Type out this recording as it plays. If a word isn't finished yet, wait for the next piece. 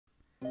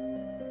Saint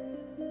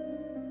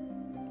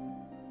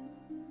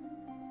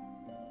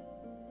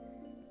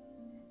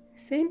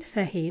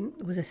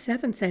Fechín was a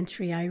 7th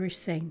century Irish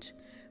saint,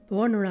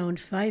 born around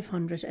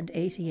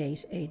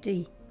 588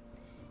 AD.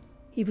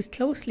 He was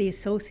closely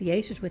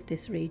associated with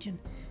this region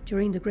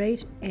during the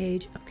Great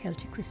Age of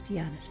Celtic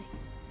Christianity.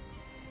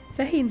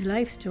 Fechín's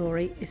life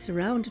story is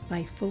surrounded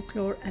by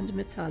folklore and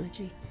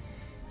mythology,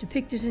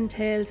 depicted in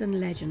tales and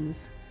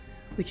legends,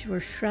 which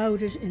were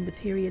shrouded in the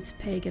period's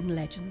pagan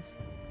legends.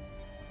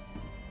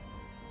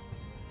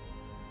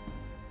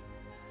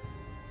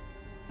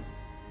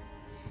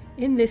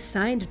 In this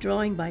signed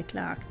drawing by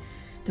Clarke,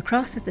 the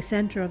cross at the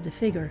centre of the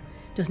figure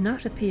does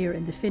not appear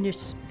in the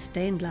finished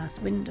stained glass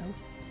window.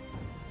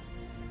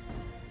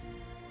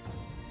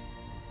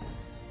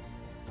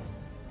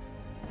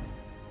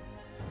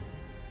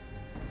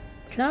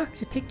 Clarke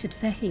depicted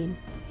Fechín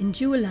in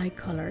jewel-like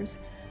colours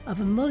of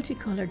a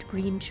multicoloured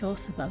green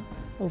chasuble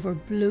over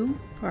blue,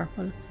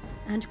 purple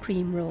and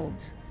cream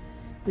robes,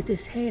 with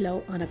this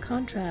halo on a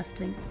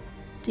contrasting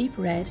deep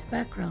red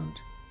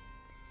background.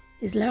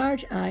 His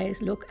large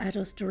eyes look at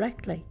us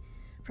directly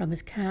from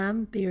his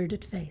calm,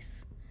 bearded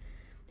face.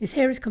 His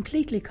hair is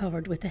completely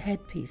covered with a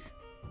headpiece.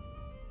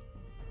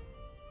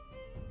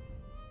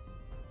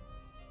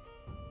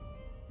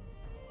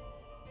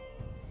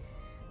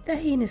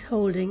 Fechín is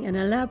holding an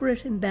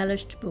elaborate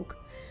embellished book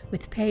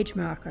with page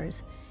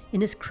markers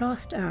in his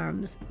crossed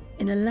arms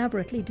in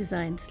elaborately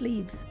designed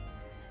sleeves.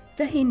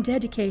 Fechín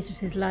dedicated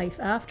his life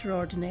after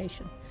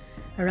ordination,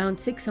 around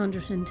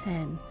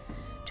 610,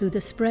 to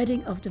the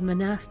spreading of the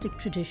monastic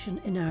tradition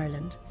in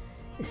Ireland,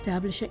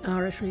 establishing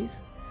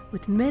oratories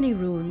with many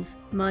ruins,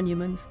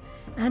 monuments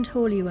and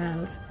holy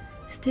wells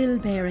still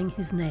bearing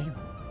his name.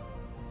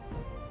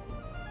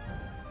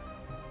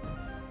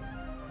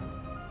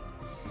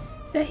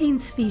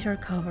 Fechín's feet are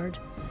covered,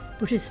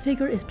 but his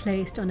figure is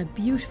placed on a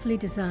beautifully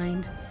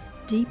designed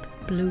deep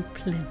blue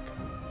plinth.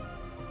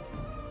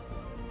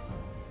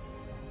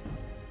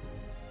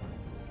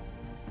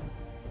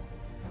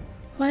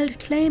 While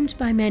claimed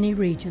by many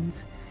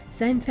regions,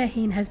 Saint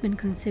Fechín has been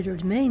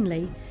considered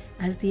mainly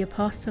as the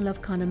Apostle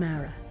of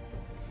Connemara.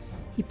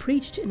 He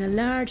preached in a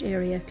large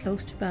area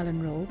close to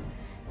Ballinrobe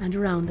and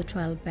around the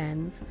 12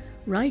 Bends,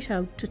 right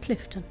out to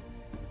Clifton.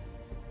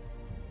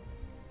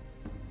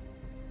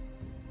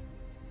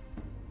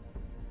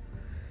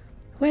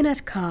 When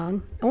at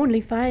Cong, only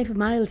 5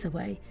 miles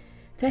away,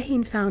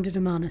 Fechín founded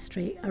a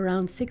monastery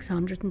around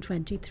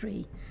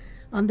 623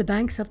 on the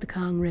banks of the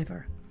Cong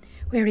River,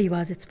 where he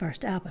was its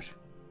first abbot.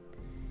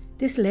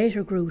 This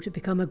later grew to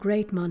become a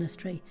great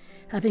monastery,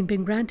 having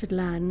been granted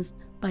lands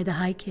by the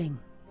High King.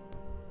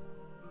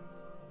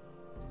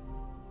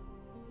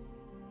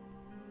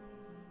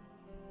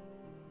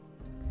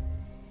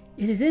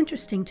 It is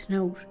interesting to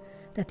note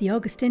that the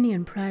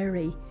Augustinian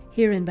priory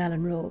here in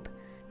Ballinrobe,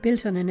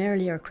 built on an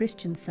earlier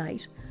Christian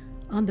site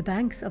on the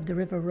banks of the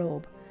River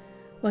Robe,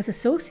 was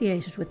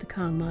associated with the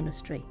Cong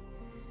monastery.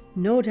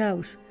 No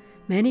doubt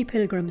many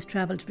pilgrims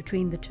travelled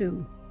between the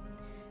two.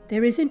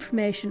 There is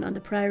information on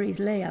the priory's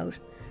layout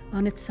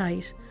on its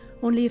site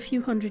only a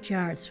few hundred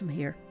yards from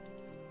here.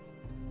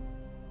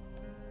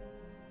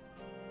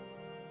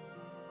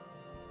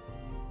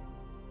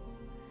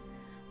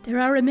 There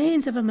are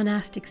remains of a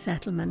monastic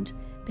settlement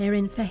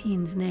bearing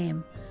Fechín's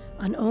name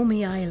on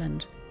Omey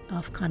Island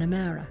off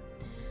Connemara,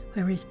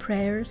 where his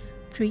prayers,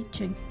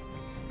 preaching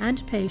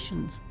and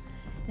patience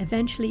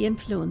eventually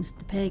influenced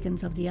the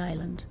pagans of the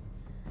island.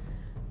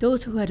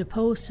 Those who had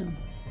opposed him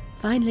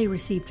finally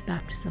received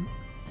baptism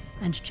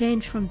and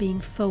changed from being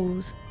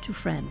foes to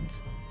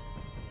friends.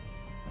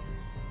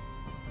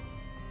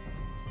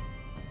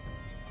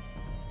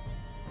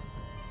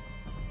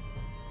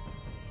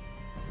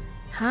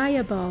 High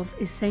above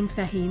is Saint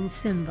Fechín's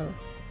symbol,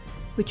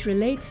 which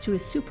relates to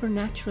his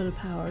supernatural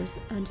powers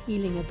and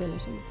healing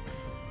abilities.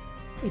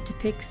 It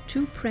depicts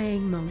 2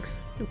 praying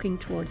monks looking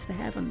towards the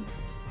heavens.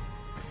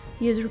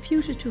 He is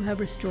reputed to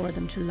have restored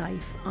them to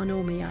life on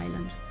Omey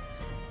Island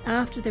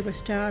after they were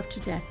starved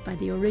to death by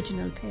the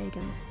original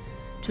pagans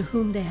to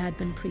whom they had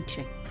been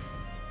preaching.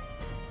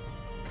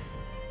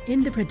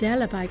 In the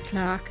predella by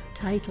Clarke,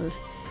 titled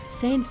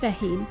Saint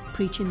Fechín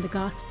Preaching the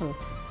Gospel,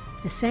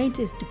 the saint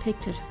is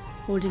depicted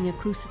holding a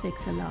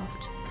crucifix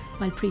aloft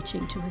while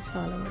preaching to his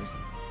followers.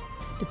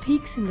 The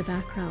peaks in the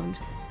background,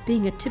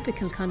 being a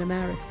typical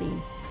Connemara scene,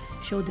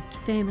 show the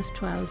famous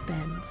 12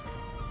 Bends.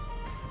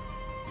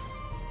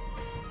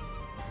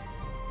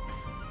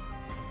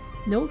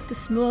 Note the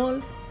small,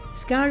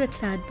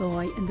 scarlet-clad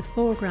boy in the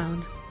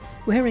foreground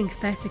wearing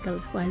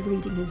spectacles while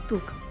reading his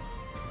book.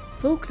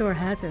 Folklore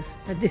has it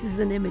that this is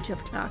an image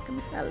of Clarke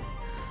himself,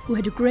 who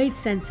had a great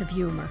sense of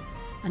humour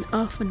and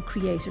often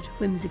created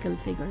whimsical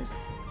figures.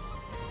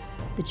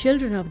 The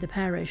children of the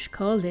parish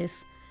call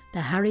this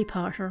the Harry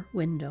Potter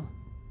window.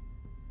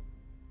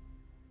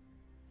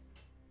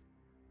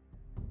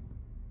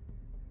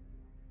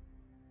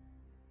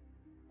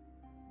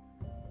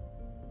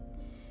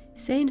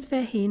 Saint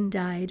Fechín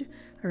died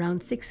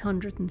around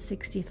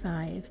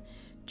 665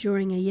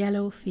 during a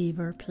yellow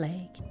fever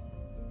plague.